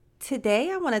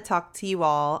Today, I want to talk to you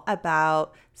all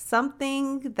about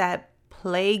something that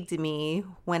plagued me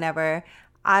whenever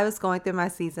I was going through my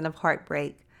season of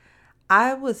heartbreak.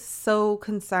 I was so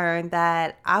concerned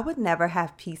that I would never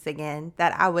have peace again,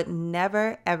 that I would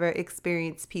never ever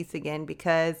experience peace again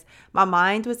because my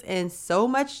mind was in so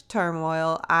much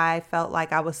turmoil. I felt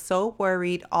like I was so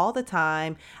worried all the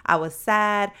time. I was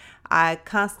sad. I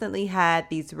constantly had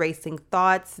these racing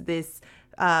thoughts, this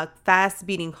fast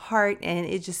beating heart, and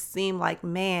it just seemed like,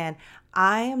 man,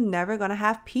 I am never going to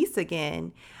have peace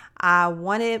again. I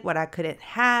wanted what I couldn't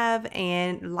have,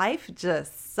 and life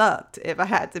just sucked, if I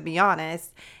had to be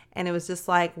honest. And it was just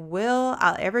like, will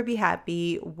I ever be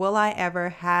happy? Will I ever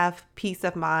have peace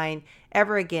of mind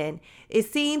ever again? It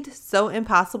seemed so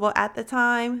impossible at the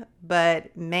time,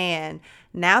 but man,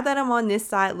 now that I'm on this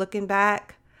side looking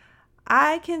back,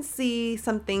 I can see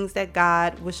some things that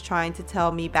God was trying to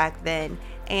tell me back then,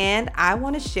 and I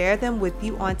want to share them with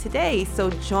you on today. So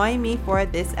join me for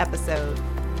this episode.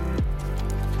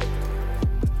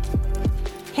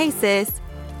 Hey sis,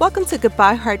 welcome to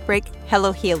Goodbye Heartbreak,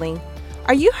 Hello Healing.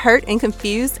 Are you hurt and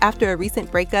confused after a recent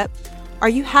breakup? Are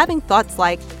you having thoughts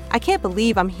like, I can't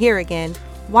believe I'm here again.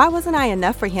 Why wasn't I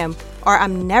enough for him? Or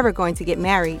I'm never going to get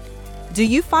married? Do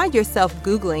you find yourself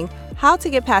Googling how to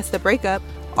get past the breakup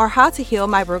or how to heal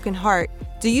my broken heart?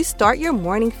 Do you start your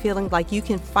morning feeling like you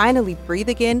can finally breathe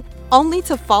again, only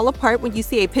to fall apart when you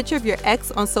see a picture of your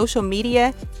ex on social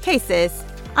media? Hey sis,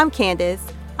 I'm Candace.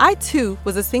 I too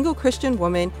was a single Christian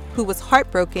woman who was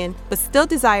heartbroken but still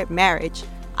desired marriage.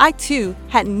 I too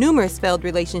had numerous failed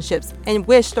relationships and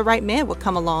wished the right man would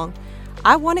come along.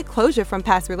 I wanted closure from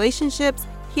past relationships,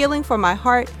 healing for my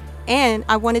heart, and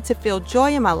I wanted to feel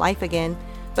joy in my life again.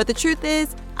 But the truth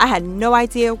is, I had no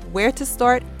idea where to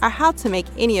start or how to make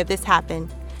any of this happen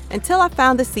until I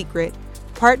found the secret,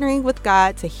 partnering with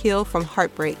God to heal from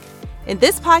heartbreak. In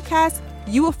this podcast,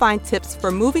 you will find tips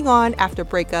for moving on after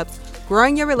breakups,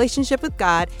 growing your relationship with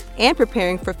God, and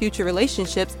preparing for future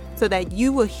relationships so that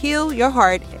you will heal your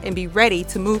heart and be ready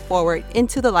to move forward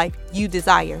into the life you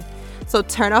desire. So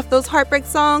turn off those heartbreak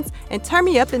songs and turn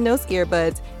me up in those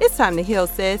earbuds. It's time to heal,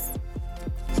 sis.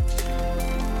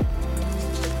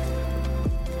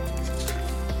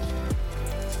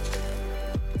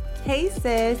 Hey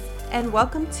sis, and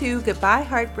welcome to Goodbye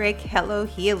Heartbreak, Hello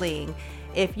Healing.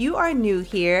 If you are new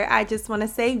here, I just want to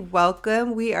say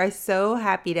welcome. We are so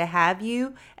happy to have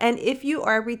you. And if you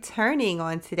are returning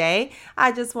on today,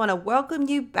 I just want to welcome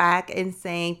you back and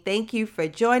saying thank you for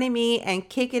joining me and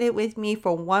kicking it with me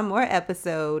for one more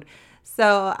episode.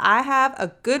 So I have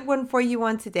a good one for you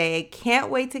on today. Can't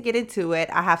wait to get into it.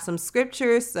 I have some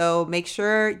scriptures, so make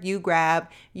sure you grab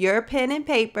your pen and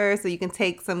paper so you can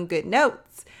take some good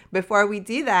notes. Before we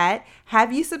do that,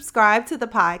 have you subscribed to the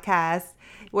podcast?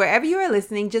 Wherever you are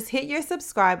listening, just hit your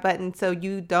subscribe button so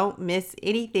you don't miss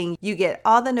anything. You get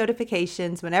all the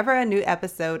notifications whenever a new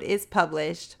episode is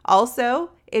published.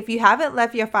 Also, if you haven't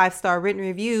left your 5-star written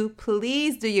review,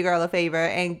 please do your girl a favor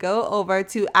and go over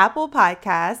to Apple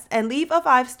Podcasts and leave a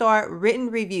 5-star written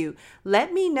review.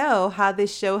 Let me know how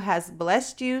this show has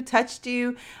blessed you, touched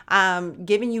you,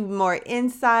 given you more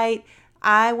insight.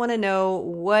 I want to know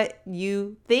what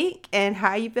you think and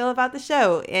how you feel about the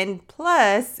show. And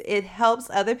plus, it helps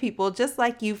other people just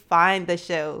like you find the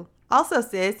show. Also,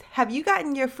 sis, have you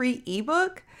gotten your free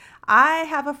ebook? I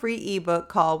have a free ebook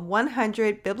called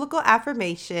 100 Biblical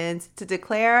Affirmations to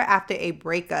Declare After a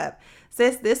Breakup.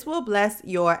 Sis, this will bless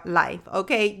your life,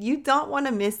 okay? You don't want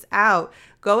to miss out.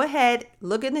 Go ahead,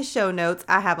 look in the show notes.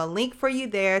 I have a link for you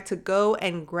there to go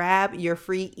and grab your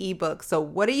free ebook. So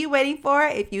what are you waiting for?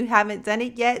 If you haven't done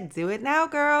it yet, do it now,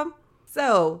 girl.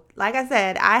 So, like I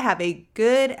said, I have a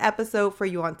good episode for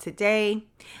you on today.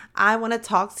 I want to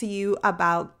talk to you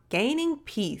about gaining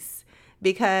peace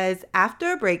because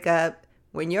after a breakup,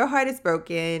 when your heart is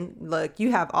broken, look,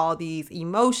 you have all these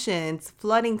emotions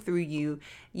flooding through you.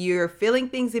 You're feeling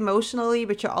things emotionally,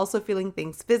 but you're also feeling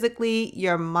things physically.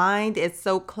 Your mind is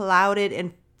so clouded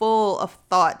and full of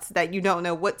thoughts that you don't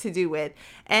know what to do with.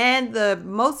 And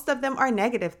most of them are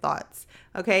negative thoughts,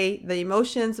 okay? The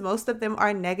emotions, most of them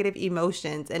are negative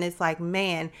emotions. And it's like,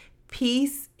 man,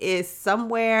 peace is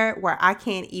somewhere where I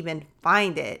can't even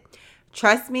find it.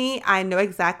 Trust me, I know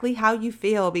exactly how you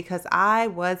feel because I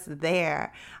was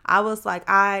there. I was like,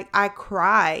 I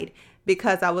cried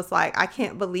because I was like, I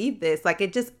can't believe this. Like,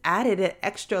 it just added an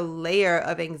extra layer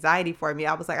of anxiety for me.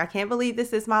 I was like, I can't believe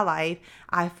this is my life.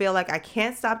 I feel like I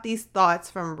can't stop these thoughts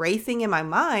from racing in my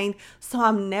mind. So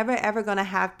I'm never, ever going to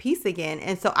have peace again.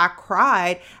 And so I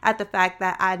cried at the fact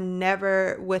that I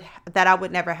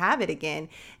would never have it again.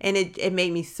 And it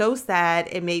made me so sad.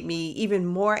 It made me even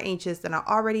more anxious than I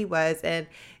already was. And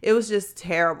it was just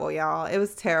terrible, y'all. It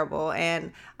was terrible.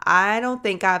 And I don't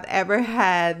think I've ever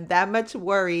had that much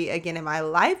worry again in my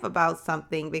life about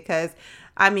something, because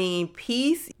I mean,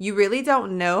 peace, you really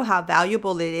don't know how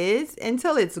valuable it is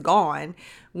until it's gone.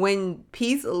 When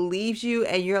peace leaves you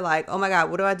and you're like, oh my God,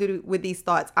 what do I do with these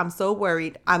thoughts? I'm so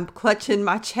worried. I'm clutching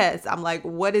my chest. I'm like,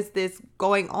 what is this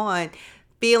going on?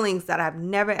 Feelings that I've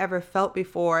never ever felt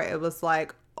before. It was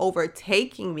like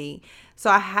overtaking me. So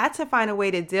I had to find a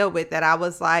way to deal with it. I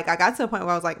was like, I got to a point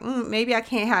where I was like, maybe I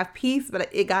can't have peace,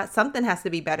 but something has to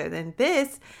be better than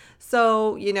this.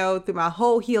 So, through my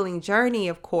whole healing journey,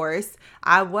 of course,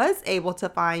 I was able to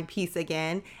find peace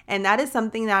again. And that is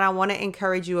something that I want to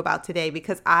encourage you about today,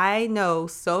 because I know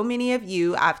so many of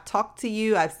you, I've talked to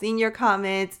you, I've seen your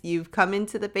comments, you've come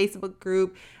into the Facebook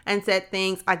group and said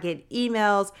things, I get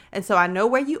emails. And so I know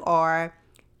where you are.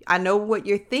 I know what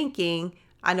you're thinking.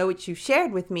 I know what you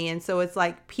shared with me. And so it's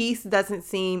like peace doesn't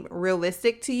seem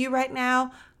realistic to you right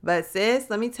now. But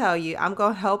sis, let me tell you, I'm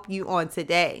going to help you on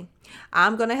today.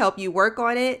 I'm going to help you work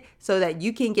on it so that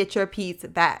you can get your peace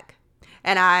back.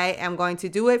 And I am going to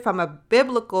do it from a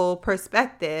biblical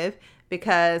perspective,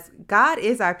 because God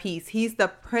is our peace. He's the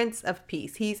Prince of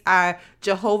Peace. He's our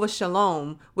Jehovah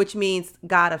Shalom, which means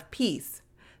God of peace.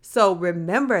 So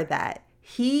remember that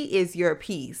He is your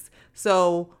peace.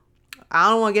 So I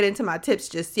don't want to get into my tips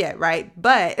just yet, right?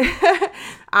 But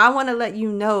I want to let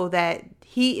you know that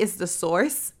He is the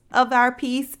source of our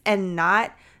peace and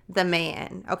not the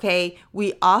man, okay?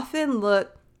 We often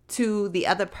look to the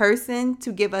other person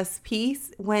to give us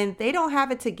peace when they don't have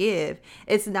it to give.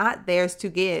 It's not theirs to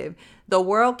give. The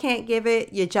world can't give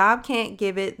it. Your job can't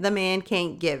give it. The man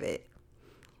can't give it.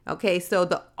 Okay, so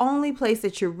the only place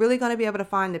that you're really going to be able to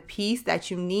find the peace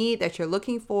that you need, that you're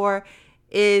looking for,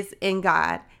 is in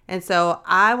God. And so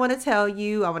I want to tell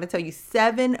you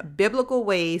 7 biblical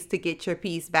ways to get your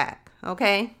peace back.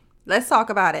 Okay, let's talk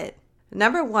about it.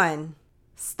 Number 1,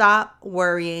 stop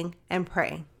worrying and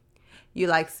pray. You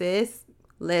like, sis,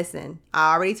 listen,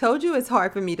 I already told you it's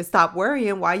hard for me to stop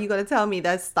worrying. Why are you going to tell me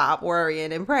that stop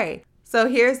worrying and pray? So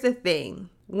here's the thing.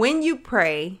 When you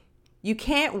pray, you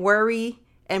can't worry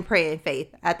and pray in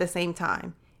faith at the same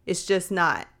time. It's just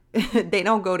not. They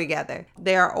don't go together.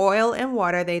 They are oil and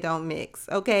water. They don't mix.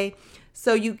 Okay.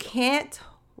 So you can't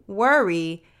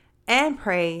worry and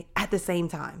pray at the same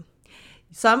time.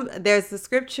 There's the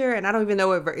scripture, and I don't even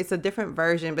know it's a different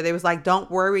version, but it was like,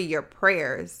 don't worry your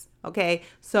prayers. Okay.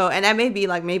 So, and that may be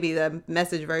like maybe the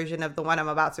Message version of the one I'm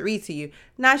about to read to you.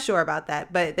 Not sure about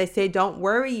that, but they say, don't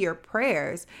worry your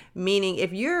prayers. Meaning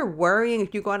if you're worrying,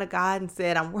 if you're going to God and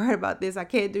said, I'm worried about this, I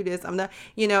can't do this, I'm not,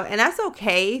 and that's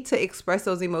okay to express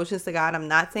those emotions to God. I'm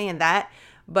not saying that,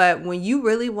 but when you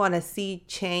really want to see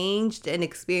changed and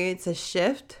experience a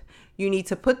shift, you need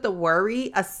to put the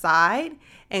worry aside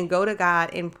and go to God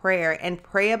in prayer and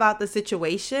pray about the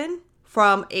situation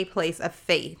from a place of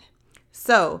faith.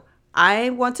 So I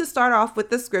want to start off with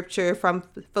the scripture from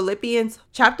Philippians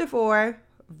chapter 4,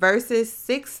 verses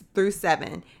 6 through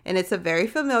 7. And it's a very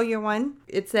familiar one.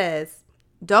 It says,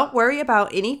 don't worry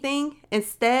about anything.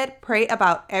 Instead, pray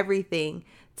about everything.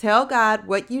 Tell God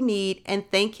what you need and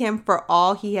thank Him for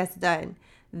all He has done.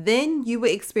 Then you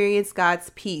will experience God's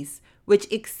peace,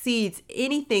 which exceeds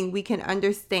anything we can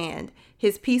understand.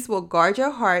 His peace will guard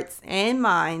your hearts and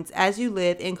minds as you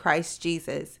live in Christ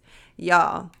Jesus.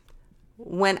 Y'all,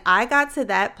 when I got to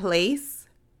that place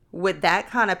with that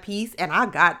kind of peace, and I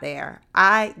got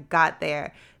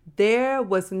there, there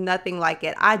was nothing like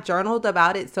it. I journaled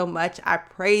about it so much. I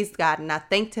praised God and I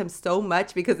thanked Him so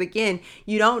much, because again,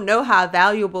 you don't know how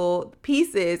valuable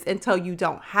peace is until you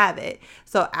don't have it.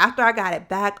 So after I got it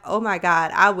back, oh my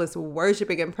God, I was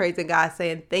worshiping and praising God,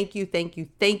 saying, thank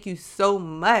you so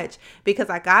much, because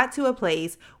I got to a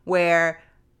place where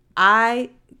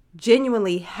I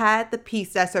genuinely had the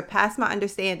peace that surpassed my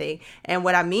understanding. And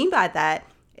what I mean by that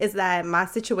is that my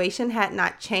situation had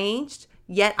not changed,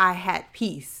 yet I had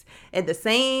peace. In the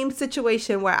same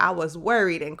situation where I was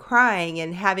worried and crying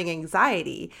and having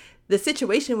anxiety, the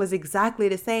situation was exactly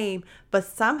the same, but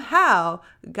somehow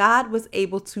God was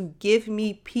able to give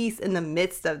me peace in the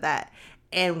midst of that.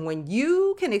 And when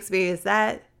you can experience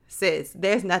that, sis,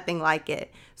 there's nothing like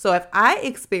it. So if I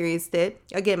experienced it,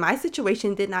 again, my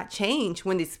situation did not change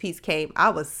when this peace came. I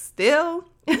was still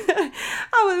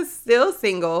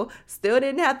single, still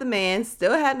didn't have the man,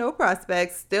 still had no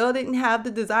prospects, still didn't have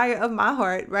the desire of my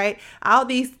heart, right? All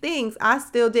these things I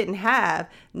still didn't have.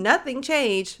 Nothing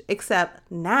changed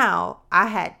except now I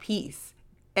had peace.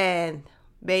 And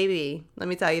baby, let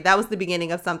me tell you, that was the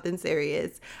beginning of something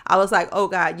serious. I was like, oh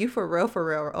God, you for real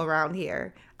around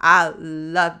here. I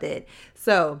loved it.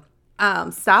 So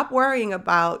stop worrying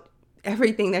about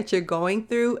everything that you're going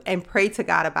through and pray to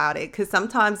God about it. Because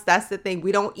sometimes that's the thing.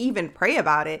 We don't even pray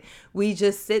about it. We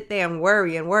just sit there and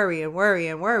worry and worry and worry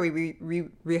and worry. We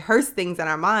rehearse things in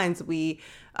our minds. We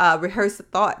rehearse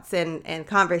thoughts and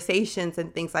conversations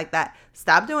and things like that.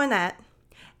 Stop doing that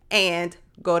and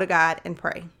go to God and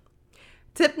pray.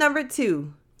 Tip number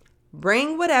 2,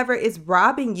 bring whatever is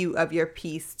robbing you of your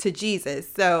peace to Jesus.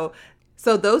 So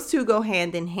those two go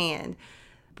hand in hand.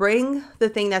 Bring the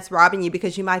thing that's robbing you,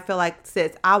 because you might feel like,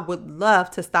 sis, I would love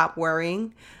to stop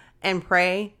worrying and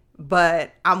pray,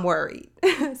 but I'm worried.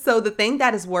 So the thing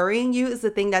that is worrying you is the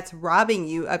thing that's robbing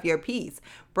you of your peace.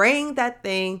 Bring that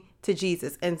thing to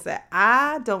Jesus and say,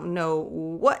 I don't know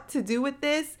what to do with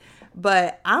this,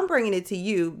 but I'm bringing it to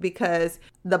you because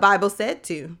the Bible said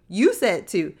to. You said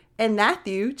to. In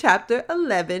Matthew chapter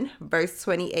 11, verse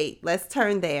 28. Let's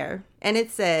turn there. And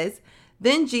it says,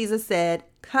 then Jesus said,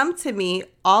 come to me,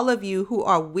 all of you who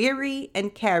are weary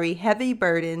and carry heavy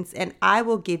burdens, and I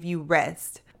will give you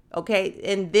rest. Okay,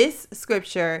 in this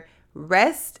scripture,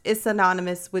 rest is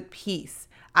synonymous with peace.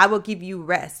 I will give you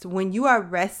rest. When you are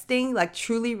resting, like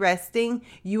truly resting,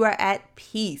 you are at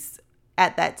peace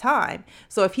at that time.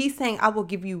 So if he's saying, I will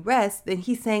give you rest, then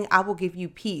he's saying, I will give you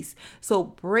peace. So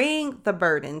bring the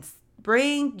burdens,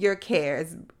 bring your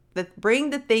cares,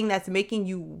 bring the thing that's making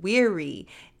you weary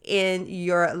in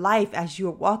your life as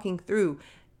you're walking through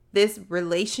this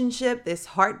relationship, this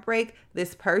heartbreak,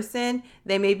 this person.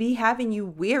 They may be having you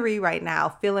weary right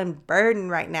now, feeling burdened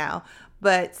right now.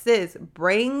 But sis,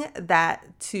 bring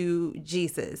that to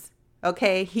Jesus.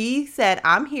 Okay, he said,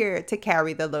 I'm here to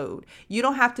carry the load. You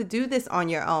don't have to do this on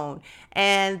your own.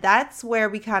 And that's where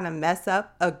we kind of mess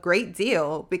up a great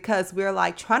deal, because we're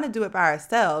like trying to do it by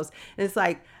ourselves. And it's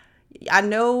like, I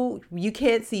know you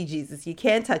can't see Jesus. You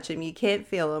can't touch him. You can't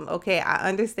feel him. Okay, I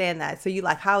understand that. So you're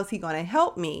like, how is he going to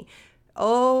help me?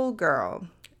 Oh, girl,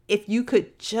 if you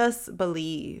could just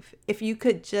believe, if you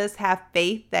could just have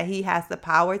faith that he has the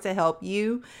power to help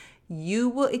you, you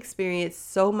will experience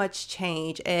so much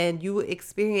change and you will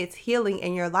experience healing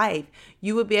in your life.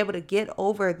 You will be able to get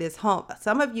over this hump.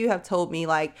 Some of you have told me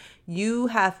like you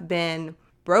have been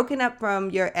broken up from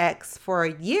your ex for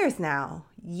years now,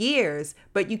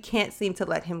 but you can't seem to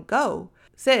let him go.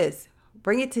 Sis,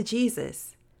 bring it to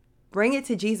Jesus. Bring it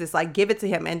to Jesus. Like, give it to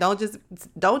him, and don't just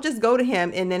go to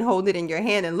him and then hold it in your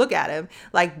hand and look at him.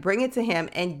 Like, bring it to him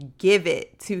and give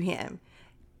it to him.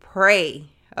 Pray.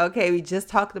 Okay, we just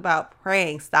talked about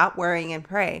praying. Stop worrying and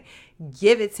pray.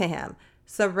 Give it to him.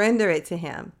 Surrender it to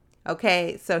him.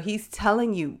 Okay, so he's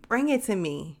telling you, bring it to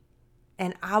me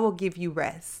and I will give you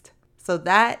rest. So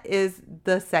that is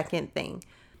the second thing.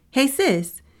 Hey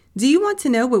sis, do you want to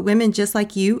know what women just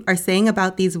like you are saying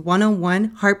about these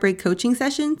one-on-one heartbreak coaching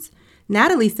sessions?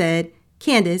 Natalie said,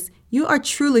 Candace, you are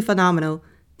truly phenomenal.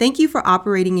 Thank you for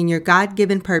operating in your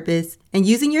God-given purpose and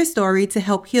using your story to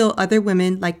help heal other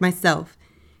women like myself.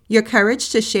 Your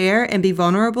courage to share and be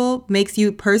vulnerable makes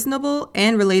you personable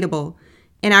and relatable.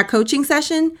 In our coaching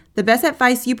session, the best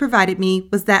advice you provided me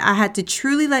was that I had to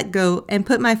truly let go and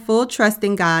put my full trust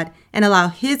in God and allow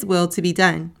His will to be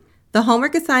done. The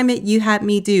homework assignment you had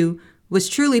me do was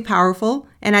truly powerful,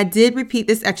 and I did repeat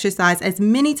this exercise as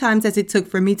many times as it took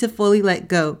for me to fully let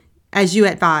go, as you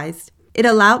advised. It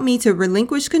allowed me to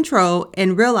relinquish control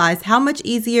and realize how much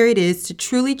easier it is to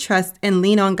truly trust and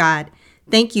lean on God.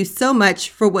 Thank you so much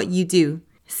for what you do.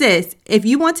 Sis, if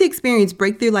you want to experience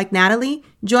breakthrough like Natalie,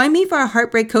 join me for a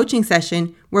heartbreak coaching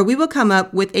session where we will come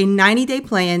up with a 90-day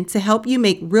plan to help you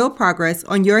make real progress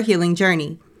on your healing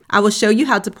journey. I will show you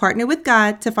how to partner with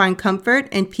God to find comfort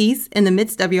and peace in the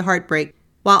midst of your heartbreak,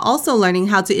 while also learning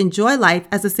how to enjoy life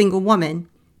as a single woman.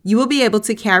 You will be able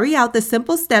to carry out the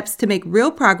simple steps to make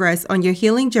real progress on your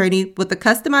healing journey with a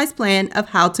customized plan of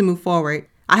how to move forward.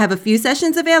 I have a few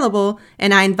sessions available,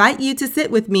 and I invite you to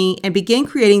sit with me and begin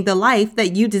creating the life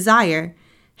that you desire.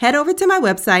 Head over to my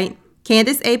website,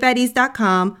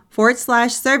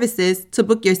 CandaceABaddies.com/services to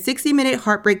book your 60-minute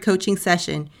heartbreak coaching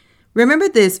session. Remember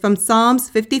this from Psalms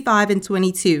 55 and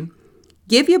 22.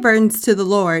 Give your burdens to the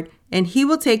Lord, and He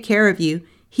will take care of you.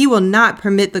 He will not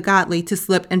permit the godly to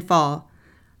slip and fall.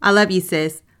 I love you,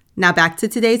 sis. Now back to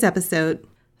today's episode.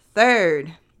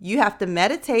 Third, you have to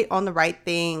meditate on the right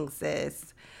things,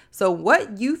 sis. So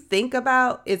what you think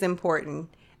about is important.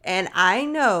 And I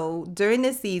know during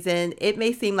this season, it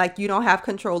may seem like you don't have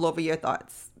control over your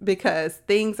thoughts because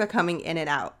things are coming in and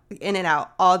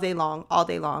out all day long, all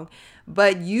day long.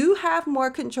 But you have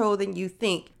more control than you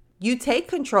think. You take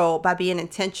control by being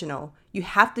intentional. You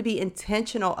have to be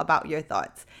intentional about your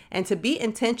thoughts. And to be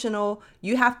intentional,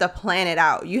 you have to plan it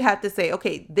out. You have to say,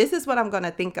 okay, this is what I'm going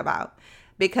to think about,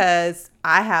 because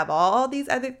I have all these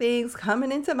other things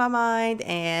coming into my mind,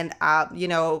 and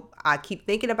I keep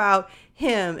thinking about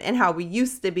him and how we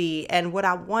used to be and what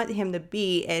I want him to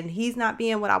be, and he's not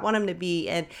being what I want him to be,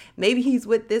 and maybe he's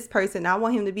with this person, I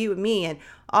want him to be with me, and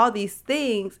all these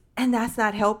things, and that's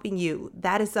not helping you.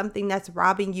 That is something that's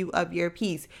robbing you of your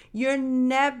peace. You're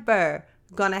never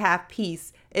gonna have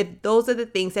peace if those are the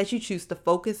things that you choose to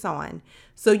focus on.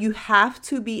 So you have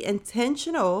to be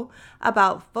intentional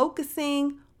about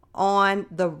focusing on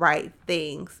the right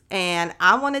things. And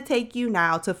I want to take you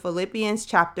now to Philippians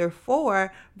chapter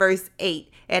 4, verse 8.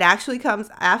 It actually comes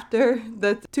after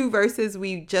the two verses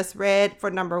we just read for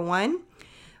number 1.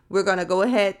 We're going to go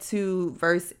ahead to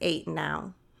verse 8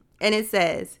 now. And it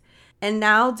says, "And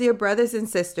now, dear brothers and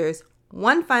sisters,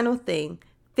 one final thing.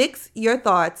 Fix your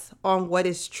thoughts on what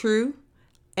is true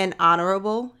and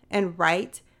honorable and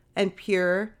right and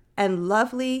pure and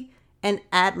lovely and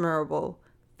admirable.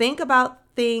 Think about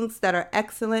things that are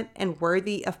excellent and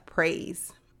worthy of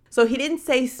praise." So he didn't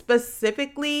say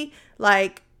specifically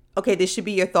like, okay, this should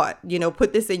be your thought,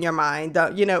 put this in your mind,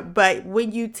 but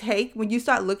when you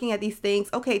start looking at these things,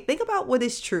 okay, think about what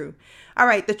is true. All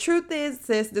right, the truth is,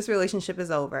 sis, this relationship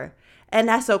is over, and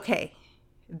that's okay.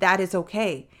 That is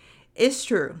okay. It's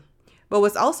true. But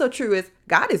what's also true is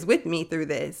God is with me through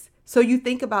this. So you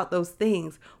think about those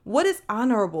things. What is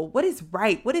honorable? What is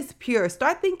right? What is pure?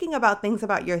 Start thinking about things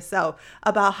about yourself,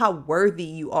 about how worthy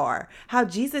you are, how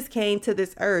Jesus came to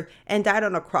this earth and died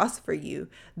on a cross for you.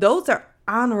 Those are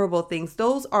honorable things.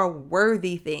 Those are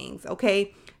worthy things.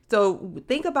 Okay. So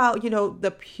think about,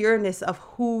 the pureness of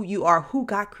who you are, who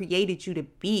God created you to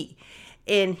be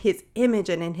in his image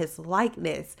and in his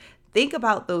likeness. Think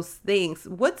about those things.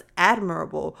 What's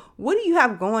admirable? What do you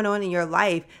have going on in your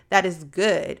life that is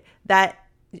good, that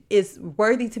is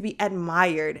worthy to be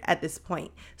admired at this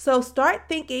point? So start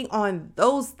thinking on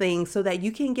those things so that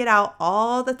you can get out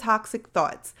all the toxic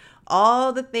thoughts,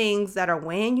 all the things that are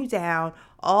weighing you down,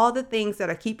 all the things that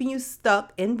are keeping you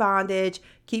stuck in bondage,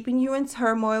 keeping you in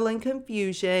turmoil and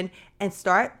confusion, and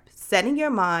start setting your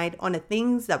mind on the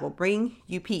things that will bring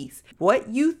you peace. What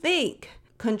you think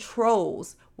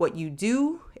controls what you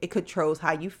do. It controls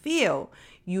how you feel.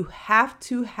 You have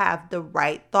to have the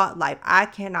right thought life. I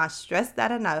cannot stress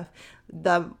that enough.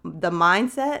 The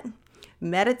mindset,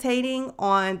 meditating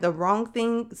on the wrong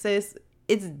thing, sis,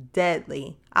 it's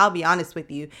deadly. I'll be honest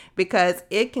with you, because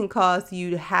it can cause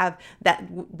you to have that.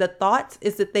 The thoughts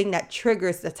is the thing that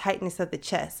triggers the tightness of the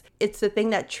chest. It's the thing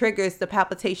that triggers the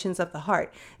palpitations of the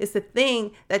heart. It's the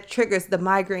thing that triggers the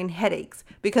migraine headaches,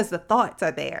 because the thoughts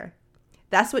are there.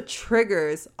 That's what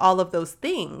triggers all of those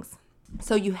things.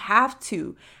 So you have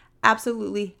to,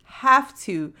 absolutely have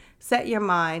to set your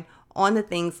mind on the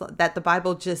things that the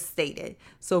Bible just stated.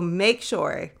 So make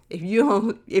sure if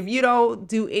you don't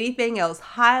do anything else,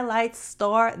 highlight,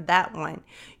 star that one.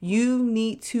 You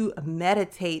need to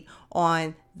meditate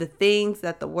on the things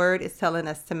that the word is telling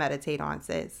us to meditate on,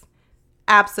 sis.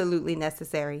 Absolutely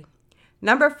necessary.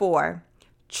 Number 4,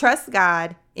 trust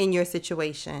God in your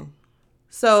situation.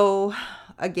 So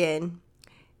again,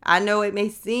 I know it may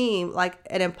seem like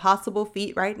an impossible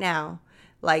feat right now,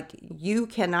 like you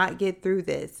cannot get through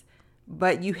this,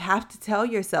 but you have to tell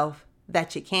yourself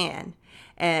that you can.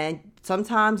 And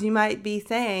sometimes you might be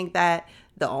saying that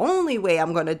the only way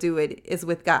I'm going to do it is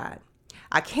with God.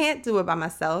 I can't do it by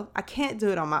myself. I can't do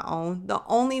it on my own. The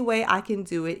only way I can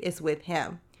do it is with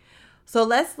him. So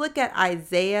let's look at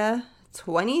Isaiah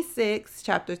 26,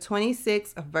 chapter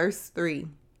 26, verse 3.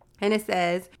 And it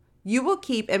says, "You will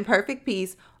keep in perfect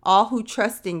peace all who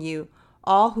trust in you,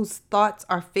 all whose thoughts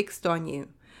are fixed on you."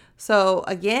 So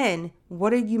again,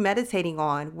 what are you meditating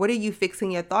on? What are you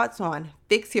fixing your thoughts on?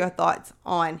 Fix your thoughts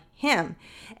on him.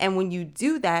 And when you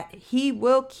do that, he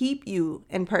will keep you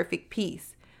in perfect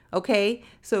peace. Okay?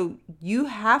 So you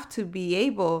have to be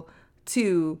able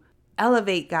to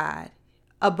elevate God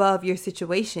above your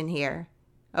situation here.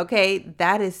 Okay?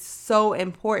 That is so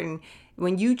important.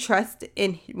 When you trust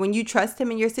him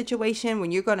in your situation,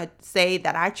 when you're going to say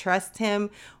that I trust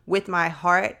him with my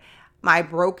heart, my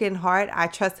broken heart, I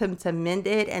trust him to mend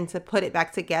it and to put it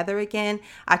back together again.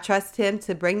 I trust him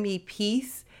to bring me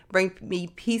peace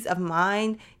of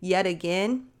mind yet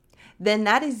again. then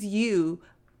that is you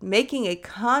making a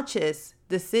conscious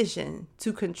decision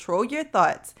to control your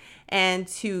thoughts and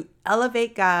to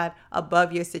elevate God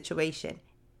above your situation.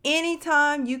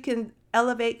 Anytime you can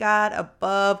elevate God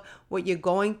above what you're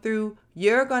going through,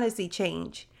 you're going to see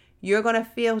change. You're going to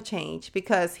feel change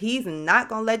because he's not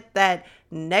going to let that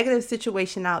negative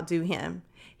situation outdo him.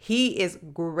 He is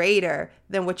greater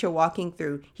than what you're walking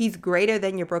through. He's greater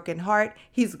than your broken heart.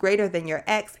 He's greater than your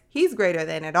ex. He's greater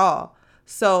than it all.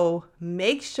 So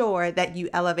make sure that you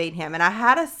elevate him. And I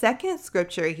had a second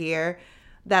scripture here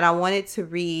that I wanted to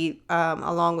read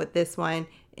along with this one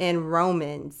in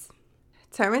Romans.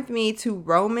 Turn with me to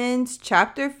Romans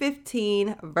chapter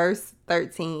 15, verse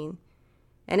 13.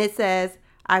 And it says,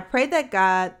 I pray that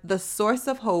God, the source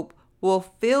of hope, will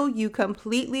fill you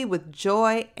completely with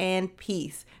joy and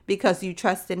peace because you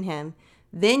trust in him.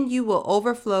 Then you will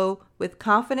overflow with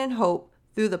confident hope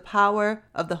through the power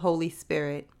of the Holy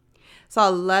Spirit. So I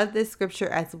love this scripture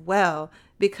as well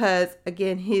because,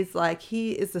 again, he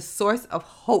is the source of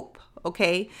hope,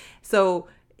 okay? So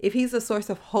if he's a source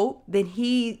of hope, then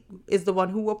he is the one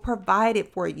who will provide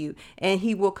it for you, and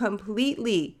he will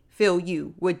completely fill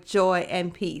you with joy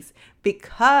and peace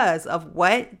because of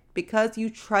what? Because you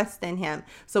trust in him.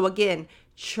 So again,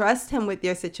 trust him with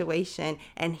your situation,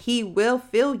 and he will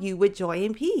fill you with joy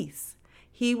and peace.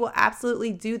 He will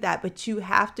absolutely do that, but you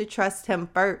have to trust him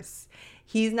first.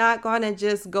 He's not going to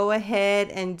just go ahead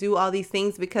and do all these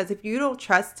things, because if you don't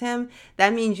trust him,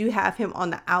 that means you have him on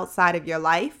the outside of your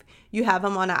life. You have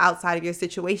him on the outside of your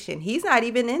situation. He's not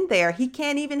even in there. He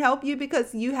can't even help you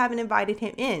because you haven't invited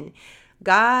him in.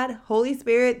 God, Holy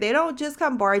Spirit, they don't just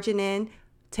come barging in,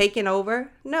 taking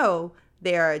over. No,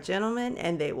 they are a gentleman,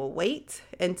 and they will wait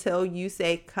until you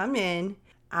say, come in.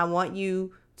 I want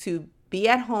you to be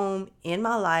at home in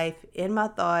my life, in my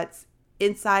thoughts,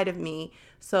 inside of me,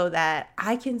 so that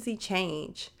I can see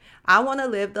change. I want to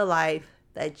live the life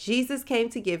that Jesus came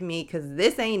to give me, because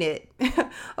this ain't it.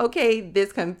 Okay,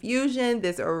 this confusion,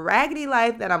 this raggedy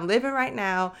life that I'm living right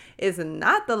now is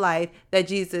not the life that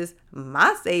Jesus,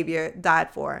 my Savior,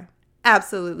 died for.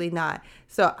 Absolutely not.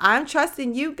 So I'm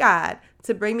trusting you, God,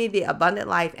 to bring me the abundant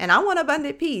life, and I want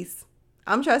abundant peace.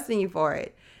 I'm trusting you for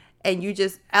it. And you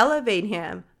just elevate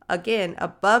him again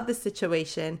above the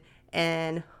situation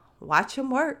and watch him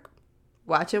work.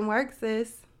 Watch him work,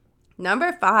 sis.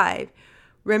 Number 5,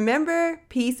 remember,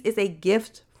 peace is a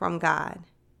gift from God.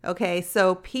 Okay,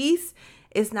 so peace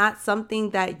is not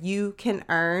something that you can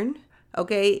earn.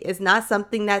 Okay, it's not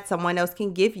something that someone else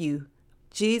can give you.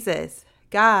 Jesus,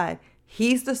 God,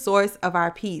 he's the source of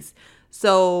our peace.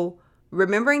 So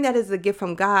remembering that it's a gift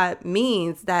from God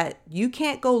means that you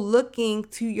can't go looking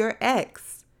to your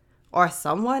ex or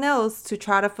someone else to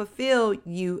try to fulfill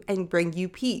you and bring you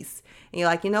peace. And you're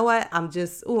like, you know what? I'm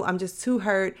just too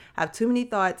hurt. I have too many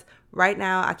thoughts right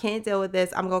now. I can't deal with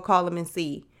this. I'm going to call him and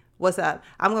see what's up.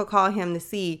 I'm going to call him to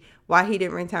see why he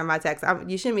didn't return my text.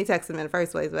 You shouldn't be texting him in the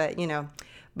first place, but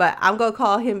I'm going to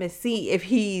call him and see if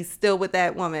he's still with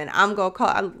that woman. I'm going to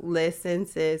call. Listen,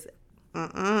 sis,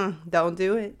 don't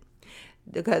do it,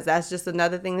 because that's just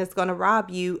another thing that's going to rob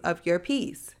you of your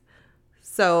peace.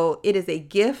 So it is a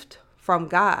gift from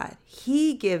God.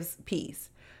 He gives peace.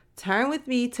 Turn with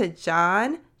me to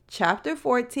John chapter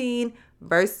 14,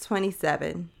 verse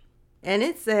 27. And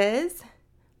it says,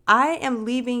 I am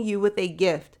leaving you with a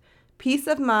gift, peace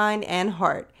of mind and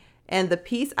heart. And the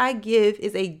peace I give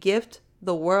is a gift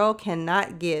the world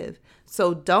cannot give.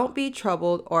 So don't be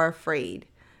troubled or afraid.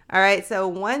 All right. So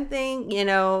one thing,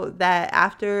 that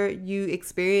after you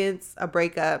experience a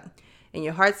breakup and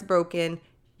your heart's broken,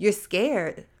 you're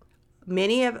scared.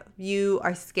 Many of you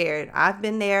are scared. I've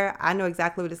been there. I know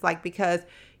exactly what it's like, because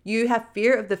you have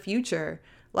fear of the future.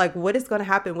 Like, what is going to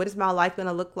happen? What is my life going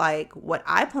to look like? What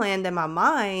I planned in my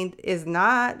mind is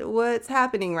not what's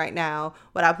happening right now.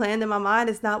 What I planned in my mind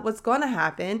is not what's going to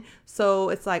happen. So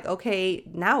it's like, okay,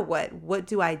 now what? What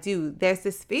do I do? There's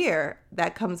this fear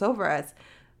that comes over us.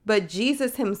 But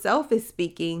Jesus himself is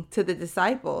speaking to the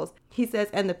disciples. He says,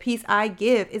 and the peace I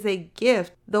give is a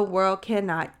gift the world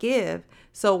cannot give.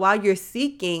 So while you're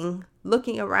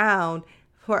looking around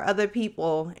for other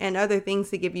people and other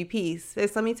things to give you peace,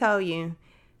 let me tell you,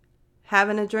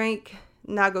 having a drink,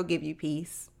 not gonna give you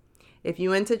peace. If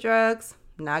you into drugs,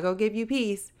 not gonna give you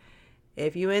peace.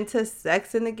 If you into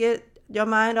sexing to get your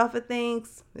mind off of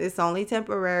things, it's only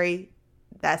temporary.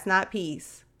 That's not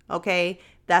peace, okay?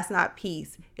 That's not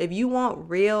peace. If you want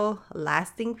real,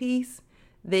 lasting peace,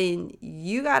 then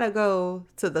you gotta go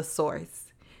to the source.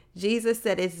 Jesus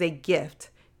said it's a gift.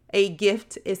 A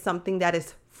gift is something that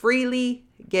is freely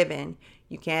given.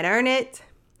 You can't earn it.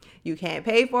 You can't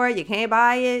pay for it. You can't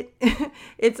buy it.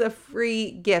 It's a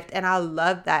free gift. And I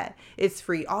love that. It's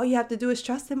free. All you have to do is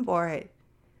trust him for it.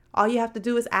 All you have to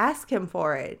do is ask him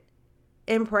for it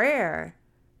in prayer.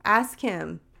 Ask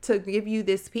him to give you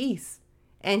this peace,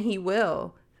 and he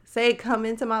will. Say, come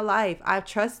into my life. I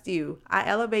trust you. I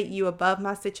elevate you above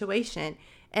my situation,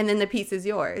 and then the peace is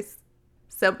yours.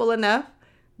 Simple enough,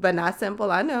 but not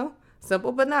simple. I know.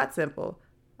 Simple, but not simple.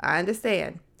 I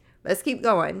understand. Let's keep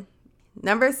going.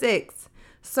 Number 6,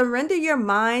 surrender your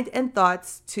mind and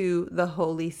thoughts to the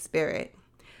Holy Spirit.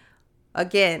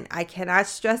 Again, I cannot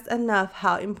stress enough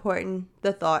how important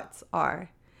the thoughts are.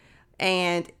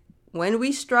 And when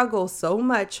we struggle so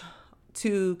much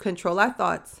to control our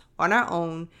thoughts on our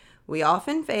own, we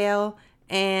often fail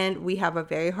and we have a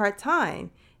very hard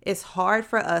time. It's hard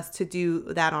for us to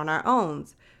do that on our own.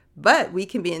 But we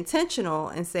can be intentional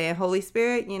and saying, Holy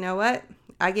Spirit, you know what?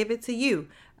 I give it to you.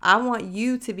 I want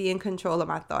you to be in control of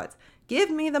my thoughts.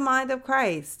 Give me the mind of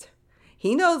Christ.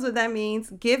 He knows what that means.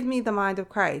 Give me the mind of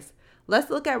Christ. Let's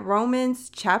look at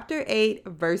Romans chapter 8,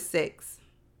 verse 6.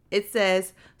 It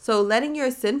says, so letting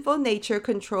your sinful nature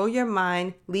control your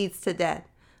mind leads to death,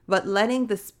 but letting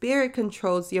the Spirit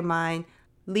controls your mind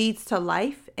leads to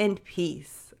life and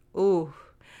peace. Ooh,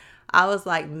 I was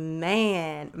like,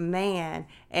 man.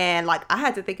 And like, I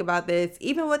had to think about this,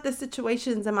 even with the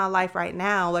situations in my life right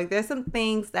now. Like, there's some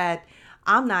things that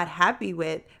I'm not happy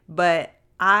with, but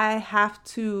I have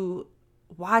to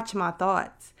watch my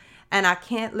thoughts. And I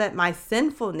can't let my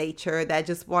sinful nature that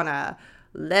just want to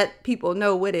let people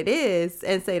know what it is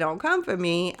and say, don't come for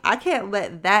me. I can't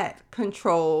let that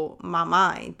control my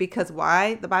mind, because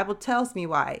why? The Bible tells me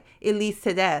why. It leads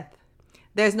to death.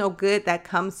 There's no good that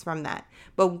comes from that.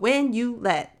 But when you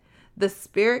let the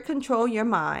Spirit control your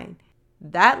mind,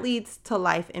 that leads to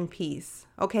life and peace.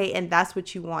 Okay. And that's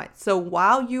what you want. So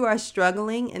while you are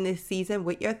struggling in this season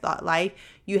with your thought life,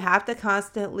 you have to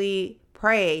constantly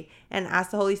pray and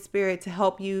ask the Holy Spirit to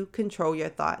help you control your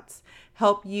thoughts,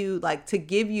 help you to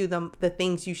give you the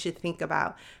things you should think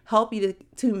about, help you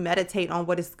to meditate on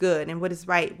what is good and what is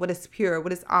right, what is pure,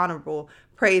 what is honorable,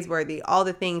 praiseworthy, all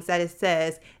the things that it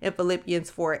says in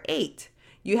Philippians 4:8.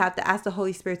 You have to ask the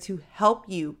Holy Spirit to help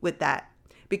you with that,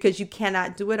 because you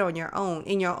cannot do it on your own,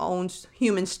 in your own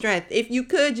human strength. If you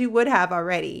could, you would have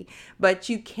already, but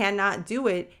you cannot do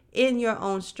it in your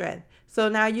own strength. So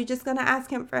now you're just going to ask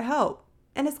him for help,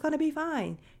 and it's going to be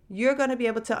fine. You're going to be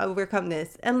able to overcome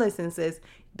this. And listen, sis,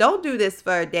 don't do this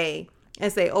for a day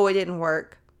and say, oh, it didn't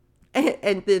work,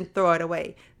 and then throw it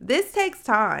away. This takes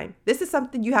time. This is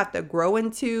something you have to grow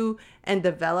into and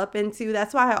develop into.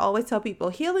 That's why I always tell people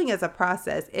healing is a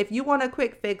process. If you want a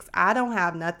quick fix, I don't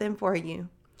have nothing for you.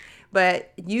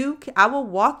 But I will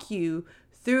walk you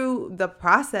through the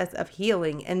process of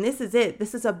healing. And this is it.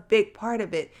 This is a big part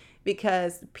of it,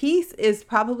 because peace is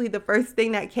probably the first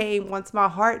thing that came once my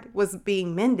heart was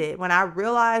being mended. When I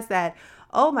realized that,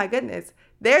 oh my goodness,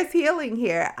 there's healing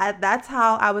here. That's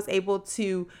how I was able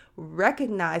to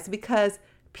recognize, because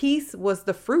peace was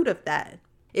the fruit of that.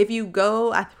 If you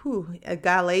go,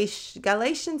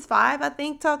 Galatians 5, I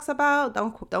think, talks about,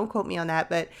 don't quote me on that,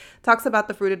 but talks about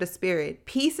the fruit of the Spirit.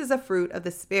 Peace is a fruit of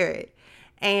the Spirit.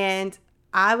 And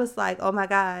I was like, oh my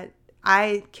God,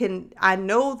 I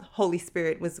know the Holy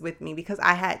Spirit was with me, because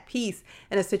I had peace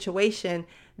in a situation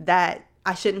that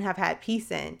I shouldn't have had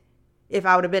peace in. If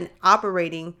I would have been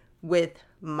operating with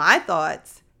my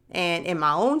thoughts and in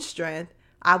my own strength,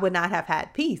 I would not have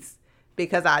had peace,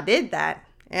 because I did that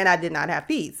and I did not have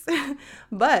peace.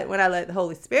 But when I let the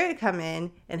Holy Spirit come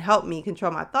in and help me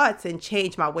control my thoughts and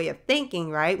change my way of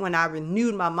thinking, right? When I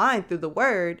renewed my mind through the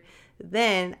word,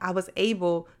 then I was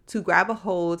able to grab a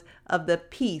hold of the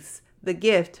peace, the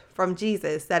gift from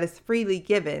Jesus that is freely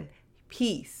given,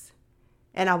 peace.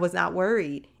 And I was not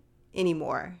worried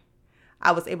anymore.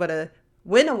 I was able to,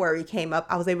 when a worry came up,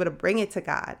 I was able to bring it to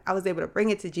God. I was able to bring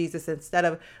it to Jesus instead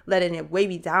of letting it weigh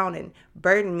me down and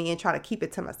burden me and try to keep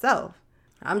it to myself.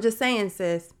 I'm just saying,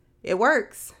 sis, it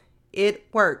works. It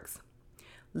works.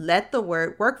 Let the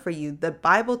word work for you. The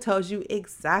Bible tells you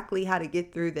exactly how to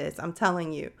get through this. I'm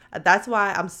telling you. That's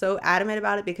why I'm so adamant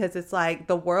about it, because it's like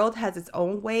the world has its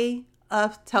own way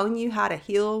of telling you how to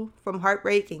heal from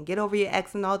heartbreak and get over your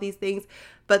ex and all these things.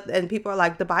 And people are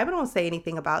like, the Bible don't say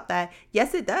anything about that.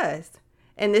 Yes, it does.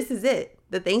 And this is it.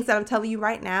 The things that I'm telling you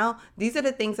right now, these are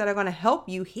the things that are going to help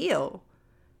you heal.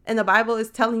 And the Bible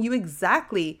is telling you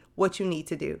exactly what you need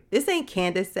to do. This ain't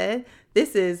Candace said.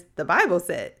 This is the Bible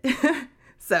said.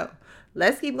 So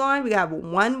let's keep going. We got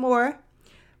one more,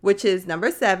 which is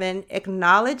number 7.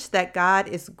 Acknowledge that God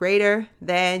is greater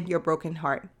than your broken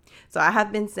heart. So I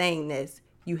have been saying this.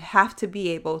 You have to be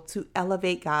able to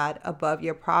elevate God above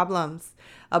your problems,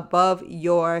 above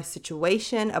your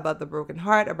situation, above the broken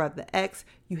heart, above the ex.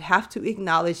 You have to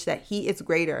acknowledge that He is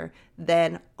greater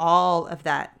than all of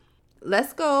that.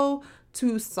 Let's go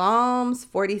to Psalms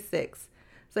 46.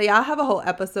 So y'all have a whole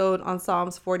episode on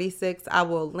Psalms 46. I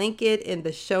will link it in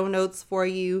the show notes for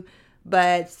you.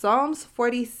 But Psalms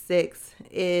 46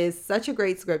 is such a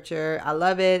great scripture. I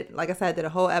love it. Like I said, I did a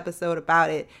whole episode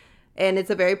about it. And it's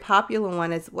a very popular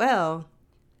one as well.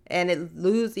 And it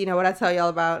what I tell y'all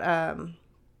about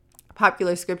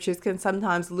popular scriptures can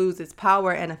sometimes lose its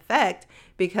power and effect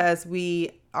because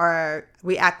we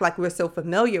act like we're so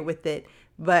familiar with it.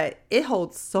 But it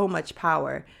holds so much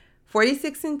power.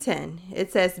 46:10,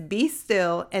 it says, "Be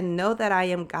still and know that I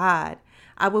am God.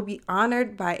 I will be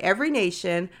honored by every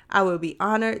nation. I will be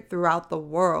honored throughout the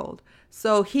world."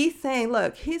 So he's saying,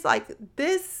 look, he's like,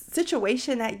 this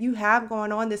situation that you have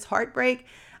going on, this heartbreak,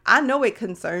 I know it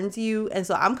concerns you. And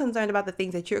so I'm concerned about the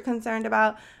things that you're concerned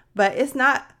about. But it's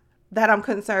not that I'm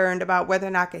concerned about whether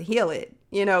or not I can heal it.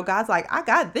 God's like, I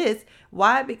got this.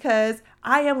 Why? Because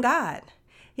I am God.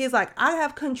 He's like, I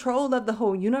have control of the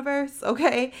whole universe,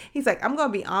 okay? He's like, I'm going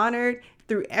to be honored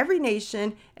through every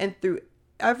nation and throughout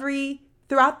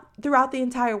the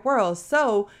entire world.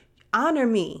 So honor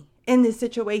me in this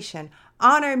situation.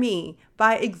 Honor me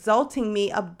by exalting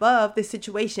me above the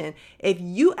situation. If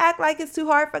you act like it's too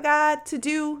hard for God to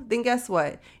do, then guess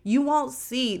what? You won't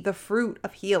see the fruit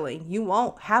of healing. You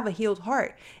won't have a healed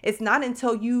heart. It's not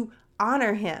until you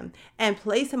honor Him and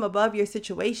place Him above your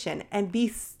situation and be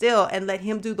still and let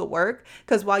Him do the work.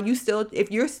 Because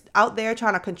if you're out there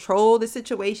trying to control the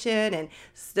situation and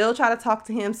still try to talk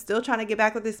to Him, still trying to get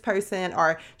back with this person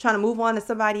or trying to move on to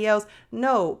somebody else,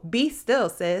 no, be still,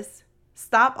 sis.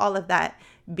 Stop all of that.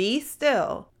 Be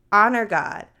still. Honor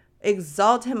God.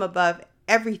 Exalt Him above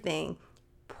everything.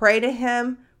 Pray to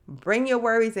Him. Bring your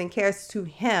worries and cares to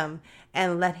Him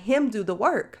and let Him do the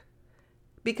work.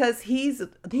 Because he's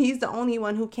the only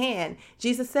one who can.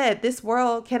 Jesus said, this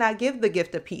world cannot give the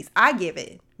gift of peace. I give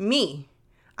it. Me.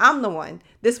 I'm the one.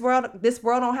 This world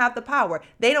don't have the power.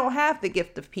 They don't have the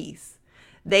gift of peace.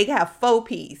 They have faux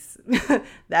peace.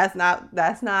 That's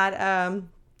not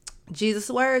Jesus'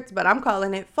 words, but I'm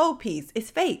calling it faux peace. It's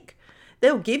fake.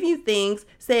 They'll give you things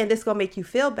saying this is going to make you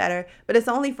feel better, but it's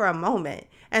only for a moment.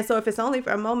 And so if it's only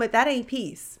for a moment, that ain't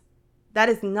peace. That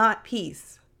is not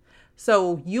peace.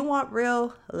 So you want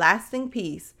real lasting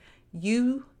peace,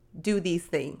 you do these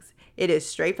things. It is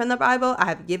straight from the Bible. I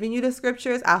have given you the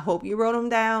scriptures. I hope you wrote them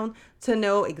down to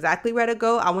know exactly where to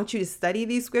go. I want you to study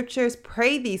these scriptures,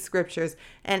 pray these scriptures,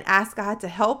 and ask God to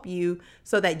help you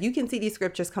so that you can see these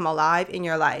scriptures come alive in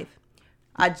your life.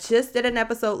 I just did an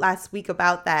episode last week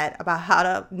about that, about how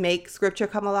to make scripture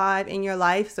come alive in your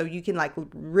life so you can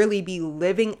really be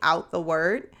living out the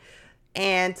word.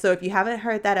 And so if you haven't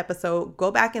heard that episode,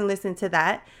 go back and listen to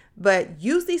that. But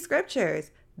use these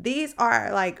scriptures. These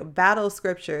are battle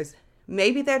scriptures.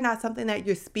 Maybe they're not something that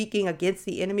you're speaking against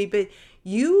the enemy, but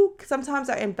you sometimes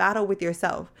are in battle with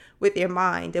yourself, with your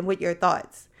mind, and with your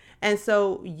thoughts. And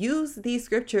so use these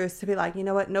scriptures to be like, you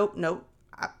know what? Nope.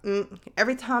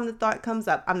 Every time the thought comes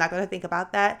up, I'm not going to think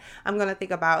about that. I'm going to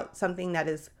think about something that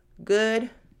is good,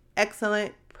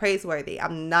 excellent, praiseworthy.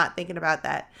 I'm not thinking about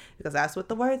that because that's what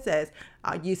the word says.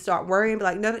 You start worrying, be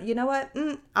like, no, you know what?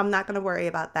 I'm not going to worry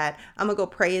about that. I'm going to go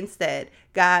pray instead.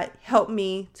 God, help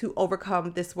me to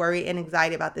overcome this worry and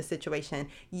anxiety about this situation.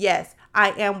 Yes,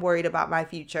 I am worried about my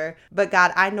future, but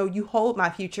God, I know you hold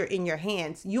my future in your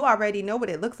hands. You already know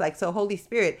what it looks like. So Holy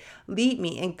Spirit, lead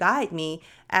me and guide me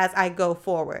as I go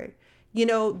forward.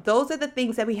 Those are the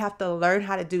things that we have to learn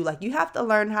how to do. You have to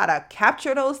learn how to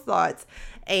capture those thoughts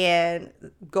and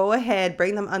go ahead,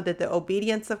 bring them under the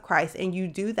obedience of Christ. And you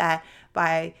do that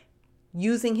by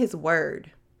using His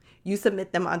word. You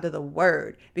submit them under the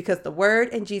word because the word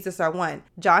and Jesus are one.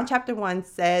 John chapter 1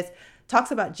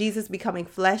 talks about Jesus becoming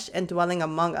flesh and dwelling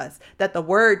among us, that the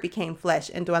word became flesh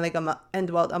and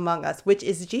dwelt among us, which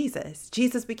is Jesus.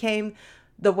 Jesus became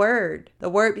the word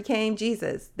became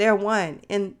Jesus. They're one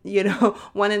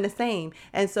one and the same.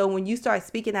 And so when you start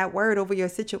speaking that word over your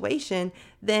situation,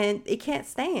 then it can't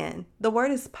stand. The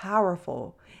word is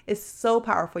powerful. It's so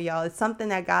powerful, y'all. It's something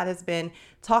that God has been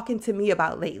talking to me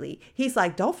about lately. He's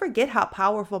like, don't forget how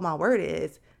powerful my word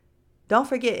is. Don't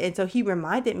forget. And so He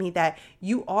reminded me that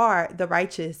you are the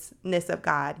righteousness of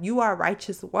God. You are a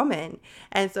righteous woman.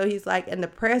 And so He's like, and the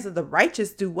prayers of the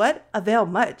righteous do what? Avail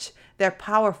much. They're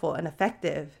powerful and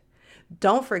effective.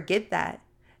 Don't forget that.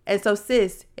 And so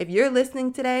sis, if you're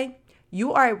listening today,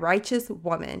 you are a righteous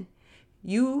woman.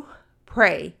 You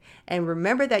pray and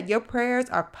remember that your prayers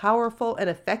are powerful and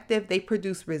effective. They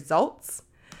produce results.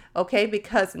 Okay,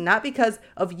 because not because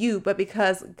of you, but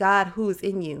because God who's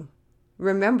in you.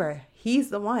 Remember, he's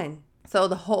the one. So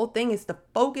the whole thing is to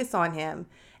focus on him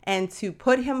and to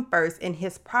put him first in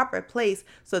his proper place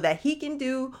so that he can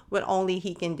do what only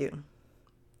he can do.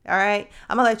 All right,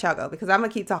 I'm gonna let y'all go because I'm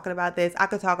gonna keep talking about this. I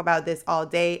could talk about this all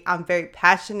day. I'm very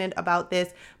passionate about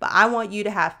this, but I want you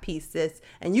to have peace, sis.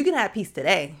 And you can have peace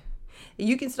today.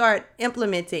 You can start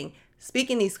implementing,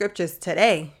 speaking these scriptures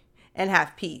today and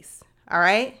have peace. All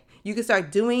right. You can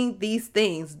start doing these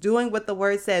things, doing what the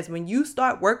word says. When you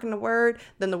start working the word,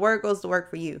 then the word goes to work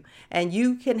for you. And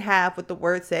you can have what the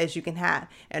word says you can have.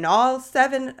 And all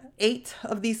 7, 8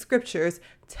 of these scriptures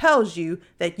tells you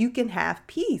that you can have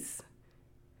peace.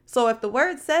 So if the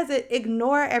word says it,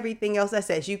 ignore everything else that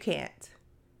says you can't.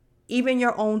 Even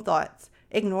your own thoughts,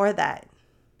 ignore that.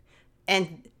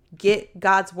 And get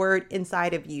God's word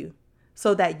inside of you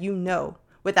so that you know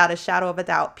without a shadow of a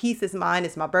doubt, peace is mine,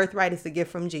 it's my birthright, it's a gift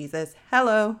from Jesus.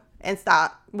 Hello, and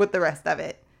stop with the rest of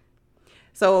it.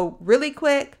 So really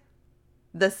quick,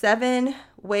 the 7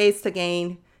 ways to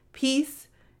gain peace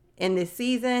in this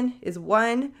season is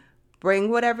 1, bring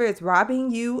whatever is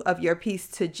robbing you of your peace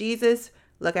to Jesus.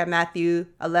 Look at Matthew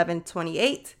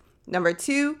 11:28. Number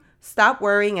 2, stop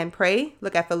worrying and pray.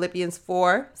 Look at Philippians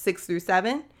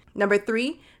 4:6-7. Number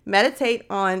 3, meditate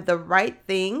on the right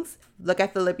things. Look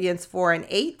at Philippians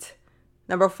 4:8.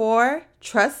 Number 4,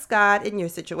 trust God in your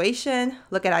situation.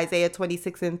 Look at Isaiah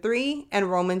 26:3 and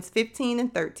Romans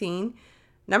 15:13.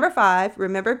 Number 5,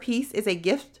 remember peace is a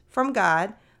gift from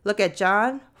God. Look at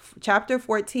John chapter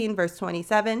 14, verse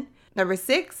 27. Number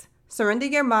 6, surrender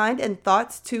your mind and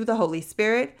thoughts to the Holy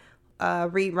Spirit.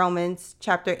 Read Romans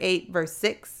chapter 8, verse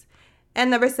 6. And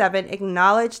number 7,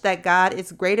 acknowledge that God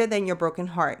is greater than your broken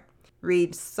heart.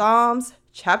 Read Psalms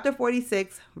chapter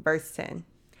 46, verse 10.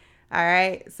 All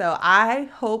right. So I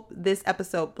hope this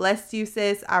episode blessed you,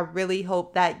 sis. I really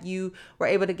hope that you were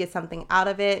able to get something out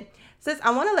of it. Sis,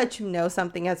 I want to let you know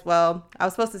something as well. I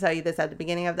was supposed to tell you this at the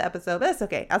beginning of the episode, but it's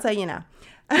okay. I'll tell you now.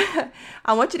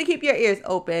 I want you to keep your ears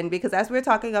open because as we're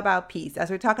talking about peace, as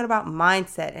we're talking about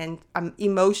mindset and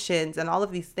emotions and all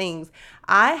of these things,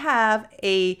 I have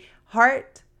a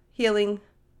heart healing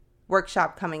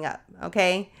workshop coming up.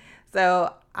 Okay.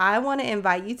 So I want to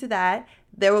invite you to that.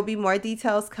 There will be more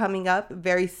details coming up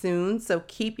very soon, so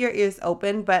keep your ears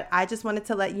open. But I just wanted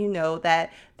to let you know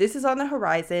that this is on the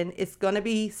horizon. It's going to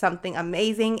be something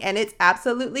amazing, and it's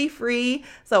absolutely free.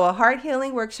 So a heart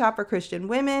healing workshop for Christian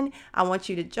women. I want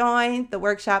you to join the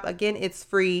workshop. Again, it's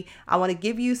free. I want to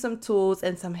give you some tools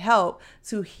and some help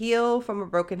to heal from a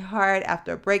broken heart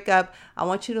after a breakup. I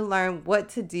want you to learn what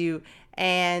to do,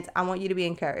 and I want you to be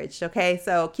encouraged. Okay,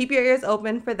 so keep your ears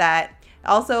open for that.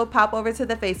 Also, pop over to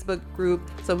the Facebook group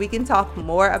so we can talk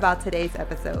more about today's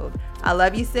episode. I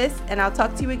love you, sis, and I'll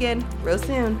talk to you again real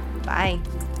soon. Bye.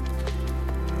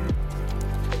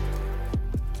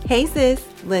 Hey, sis.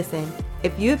 Listen,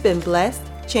 if you have been blessed,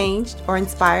 changed, or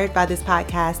inspired by this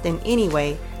podcast in any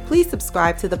way, please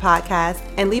subscribe to the podcast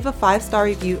and leave a 5-star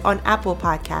review on Apple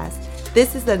Podcasts.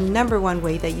 This is the #1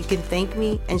 way that you can thank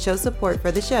me and show support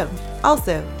for the show.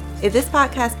 Also, if this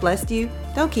podcast blessed you,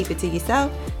 don't keep it to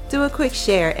yourself. Do a quick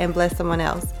share and bless someone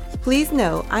else. Please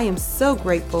know I am so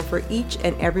grateful for each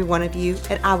and every one of you,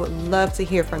 and I would love to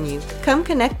hear from you. Come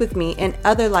connect with me and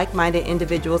other like-minded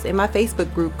individuals in my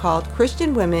Facebook group called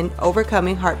Christian Women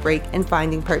Overcoming Heartbreak and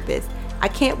Finding Purpose. I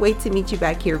can't wait to meet you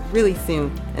back here really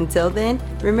soon. Until then,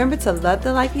 remember to love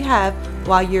the life you have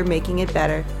while you're making it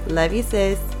better. Love you,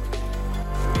 sis.